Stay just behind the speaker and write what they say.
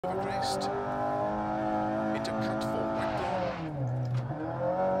crest. Into cut for right long.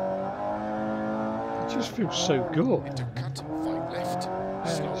 It just feels so good. Into cut 5 left.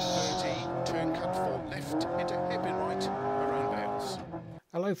 Slow 30. Turn cut 4 left. Into hairpin right. Around bales.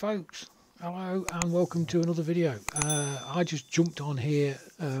 Hello folks. Hello and welcome to another video. I just jumped on here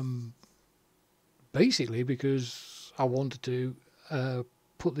basically because I wanted to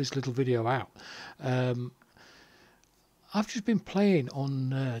put this little video out. I've just been playing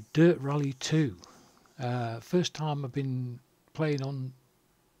on Dirt Rally 2. First time I've been playing on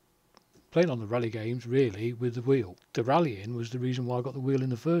the rally games really with the wheel. The rallying was the reason why I got the wheel in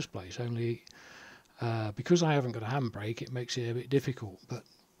the first place, only because I haven't got a handbrake it makes it a bit difficult, but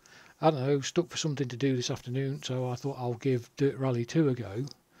I don't know, stuck for something to do this afternoon, so I thought I'll give Dirt Rally 2 a go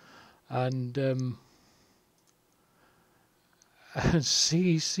and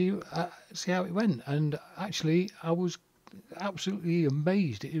see how it went. And actually I was absolutely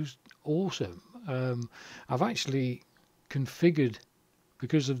amazed. It was awesome. I've actually configured,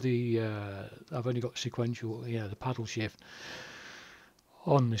 because of the I've only got sequential, the paddle shift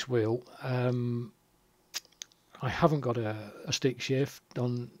on this wheel. I haven't got a stick shift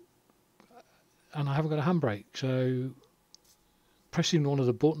on, and I haven't got a handbrake, so pressing one of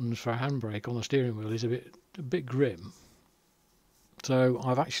the buttons for a handbrake on the steering wheel is a bit grim. So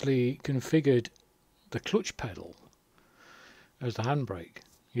I've actually configured the clutch pedal as the handbrake.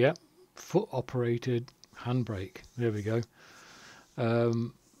 Yep, foot operated handbrake. There we go.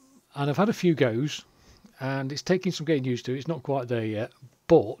 And I've had a few goes and it's taking some getting used to. It's not quite there yet,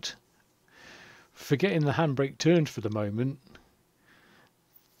 but forgetting the handbrake turns for the moment,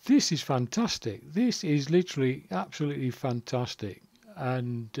 this is fantastic. This is literally absolutely fantastic,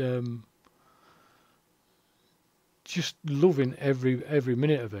 and just loving every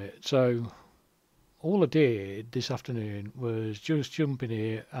minute of it. So all I did this afternoon was just jump in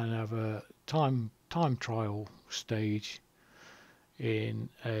here and have a time trial stage in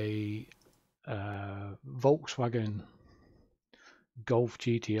a Volkswagen Golf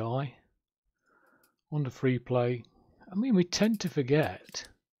GTI on the free play. I mean, we tend to forget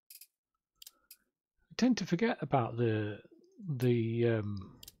about the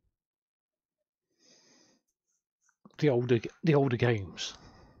older games.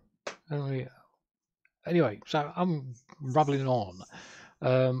 Anyway, so I'm rambling on.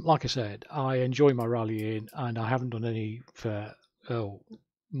 Like I said, I enjoy my rallying, and I haven't done any for a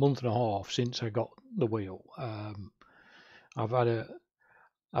month and a half since I got the wheel. I've had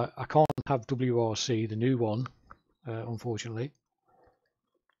I can't have WRC, the new one, unfortunately.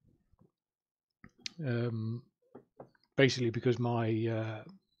 Basically because my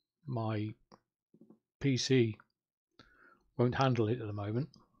my PC won't handle it at the moment,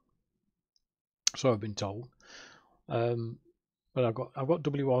 so I've been told. But I've got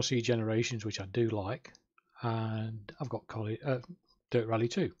WRC Generations, which I do like, and I've got Dirt Rally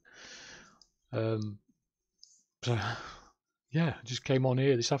 2. So yeah, I just came on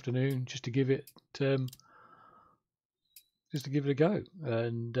here this afternoon just to give it a go,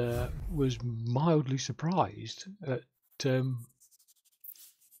 and was mildly surprised at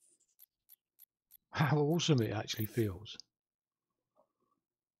how awesome it actually feels.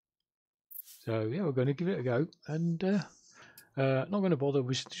 So yeah, we're going to give it a go, and not going to bother.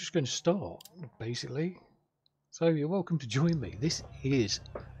 We're just going to start basically. So you're welcome to join me. This is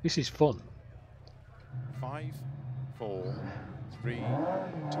fun. 5, 4, 3, 2,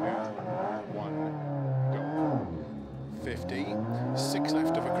 1, go. 50, 6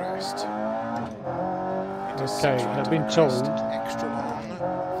 left of a crest. Okay, I've been told extra long,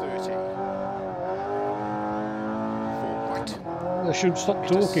 30. 4 right. I should stop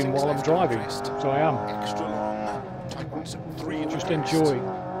talking while I'm driving, so I am. Extra long, tightens 3. Just enjoy.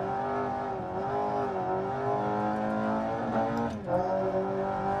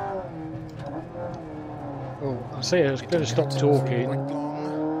 Oh, I say I was going to stop talking. Right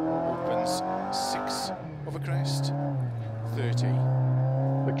long, opens 6 of a crest. 30.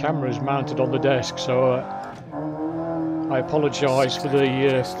 The camera's mounted on the desk, so I apologise for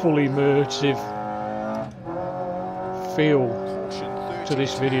the full immersive feel to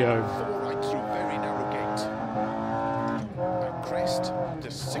this video. 4 right through very narrow gate. A crest to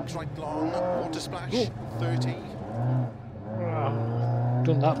 6 right long, water splash. 30.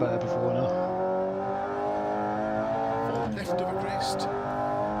 Done that better before now. 4 left of a crest.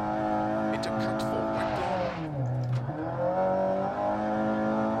 Into cut 4 right long.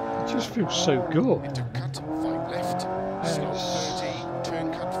 It just feels so good. Into cut 5 left. Slow 30.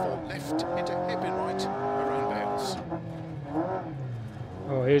 Turn cut 4 left. Into hairpin right. Around bales.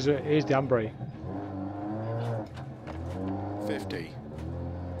 Oh, here's the handbrake. 50.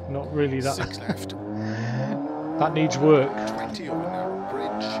 not really that. 6 left. That needs work. 20 over narrow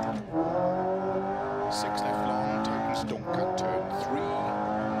bridge. 6 left long, tightens, don't cut, turn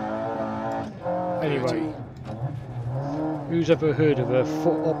 3. Anyway, who's ever heard of a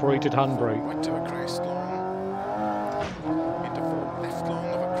foot-operated handbrake? Right to a crest long. Into 4 left long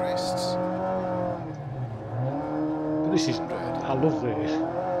over crests. But this is, I love this.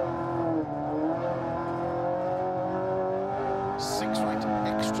 6 right,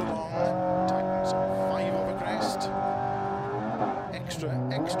 extra long, tightens, 5 over crest. Extra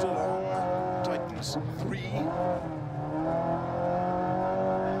long, tightens, 3.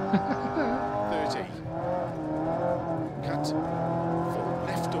 30. Cut, 4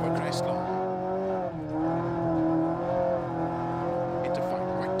 left over crest long. Into 5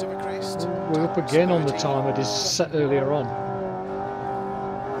 right over crest. We're up again on the time I just set earlier on. 5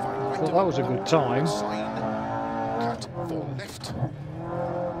 right Thought that was a good time. Sign. Cut, 4 left.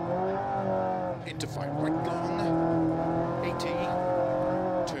 Into 5 right long. 80.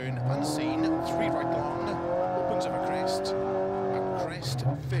 Turn unseen, 3 right long. Opens over crest. And crest,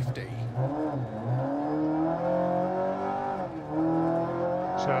 50.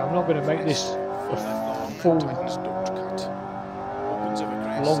 So I'm not going to make this 4 left long. full Tightens, don't cut. Opens over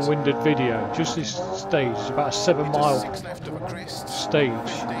crest. long-winded video. Just this stage is about a 7-mile 6 left over crest. stage.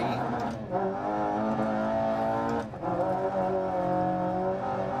 50.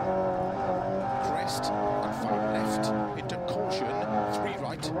 Crest and 5 left into caution, 3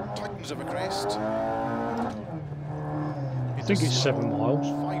 right, tightens over crest. I think it's 7 miles.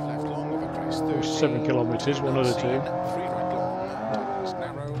 5 left long over crest, 30. 7 kilometres, one of the 2. 3 two. right long, tightens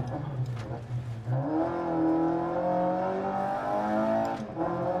narrow.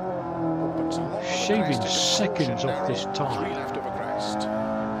 Opens long over Shaving crest, into seconds caution, off this narrow. time. 3 left over crest.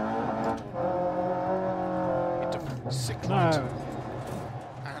 Into 6 No. right.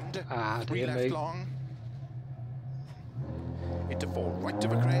 And 3 dear left me. long. Into 4 right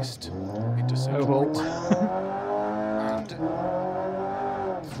of a crest. Into 6 Oh well. right. And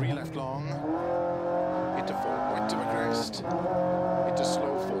 3 left long. Into 4 right of a crest. Into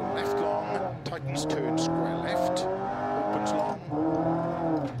slow 4 left long. Tightens, turn square left. Opens long.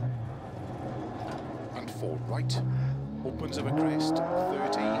 And 4 right. Opens of a crest.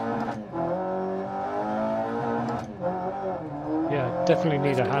 30. Yeah, definitely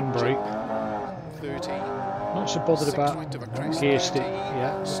need a handbrake. 30. Not so bothered 6 about right of a crest, gear stick. 30.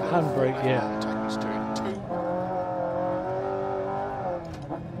 Yeah, Slow handbrake. 4 left Yeah. long, tightens, turn 2.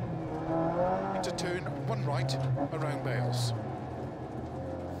 Into turn 1 right around bales.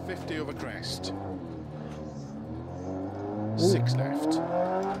 50 over crest. 6 left.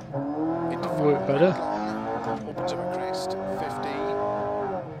 Into That 5 worked better. right long. Opens over crest. 50.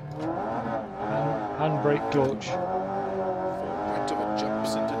 Handbrake clutch. 4 right over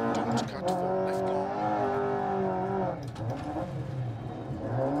jumps into don't cut. 4 left long.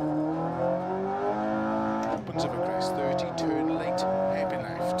 Opens over crest. 30. Turn late. Happy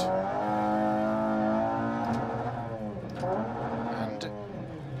left. And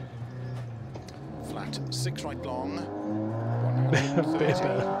flat. 6 right long. Bit 130.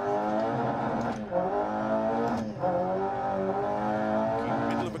 better. Keep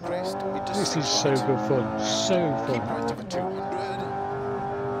middle of a crest. Into This 6 is so right. good fun. So Keep fun. right over 200.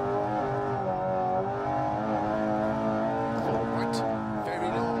 4 right. Very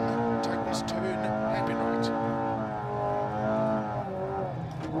long. Tightens turn. Happy right.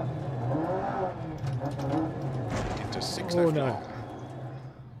 Into 6 Oh, left no. long.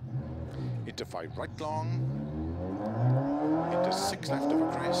 Into 5 right long. Into 6 left of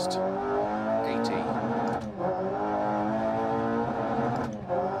a crest. 80.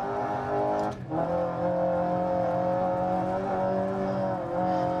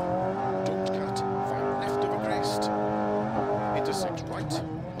 Don't cut. 5 left of a crest. Into 6 right.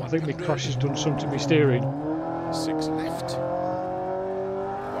 I think my 100. crash has done something to my steering. 6 left.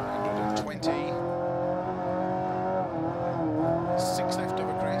 120. 6 left of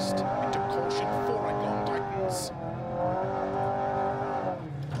a crest. Into caution. 4 right long tightens.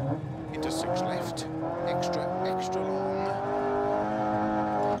 Into 6 left. Extra long.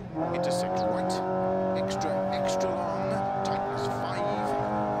 Into 6 right. Extra long. Tightens 5.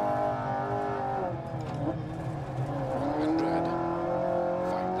 100.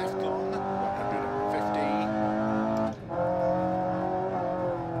 5 left long. 150.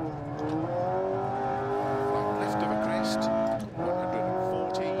 Flat left of a crest.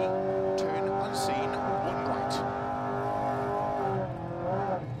 140. Turn unseen. 1 right.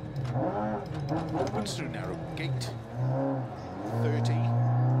 Opens through narrow gate. 30.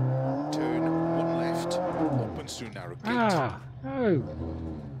 Turn 1 left. Opens through narrow gate. Ah, no.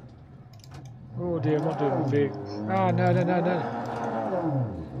 Oh dear, I'm not doing the big. Ah, no, no, no, no.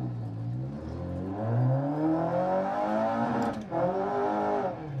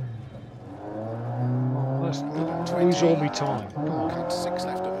 Oh, let's lose all my time. Come on. Cut 6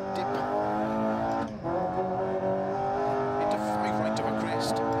 left of a dip. Into 5 right of a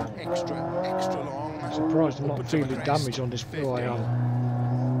crest. Extra long. Surprised I'm not Open to a feeling crest. damage on this. 50. Oh, I am.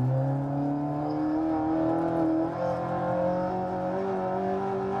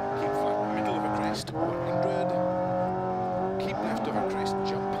 Keep flat middle of a crest. 100. Keep left of a crest.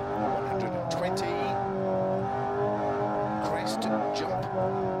 Jump. 120. Crest. Jump.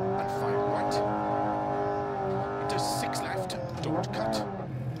 And 5 right. Into 6 left. Don't cut.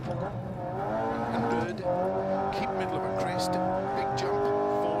 100. Keep middle of a crest. Big jump.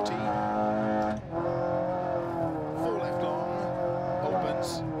 40. 4 left long. Opens.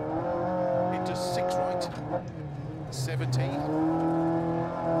 Into 6 right. 70.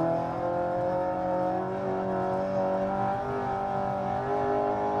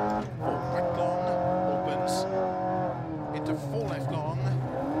 4 right long. Opens. Into 4 left long.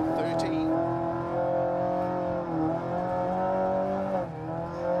 30.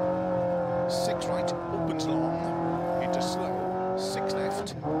 6 right. Opens long. Into slow. 6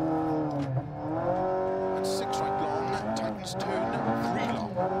 left. And 6 right long. Tightens turn. 3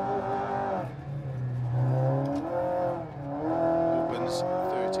 long. Opens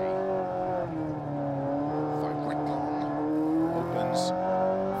 30. 5 right long. Opens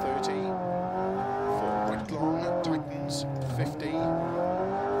 30. 4 right long. Tightens 50. 4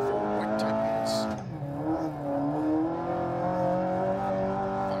 right tightens.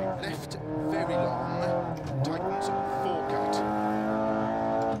 5 left. Very long. Tightens 4 cut.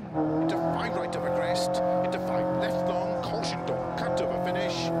 Into 5 right of a crest. Into 5 left long. Caution, don't cut of a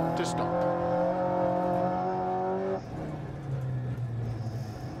finish to stop.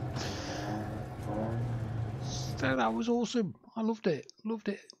 So that was awesome. I loved it. Loved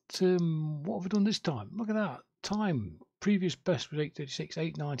it. What have we done this time? Look at that. Time. Previous best was 8:36,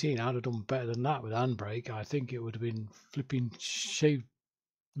 8:19. I'd have done better than that with handbrake. I think it would have been flipping shaved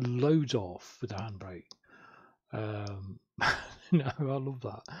loads off with the handbrake. No, I love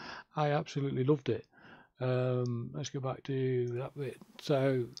that. I absolutely loved it. Let's go back to that bit.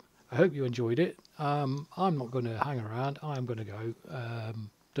 So I hope you enjoyed it. I'm not going to hang around. I'm going to go.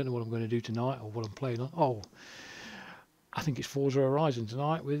 Don't know what I'm going to do tonight or what I'm playing on. Oh, I think it's Forza Horizon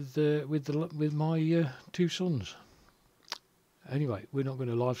tonight with my 2 sons. Anyway, we're not going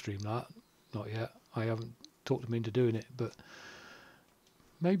to live stream that. Not yet. I haven't talked them into doing it, but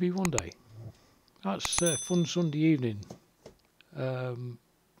maybe one day. That's a fun Sunday evening.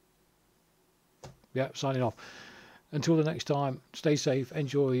 Yeah, signing off. Until the next time, stay safe,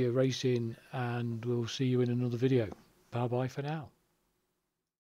 enjoy your racing, and we'll see you in another video. Bye bye for now.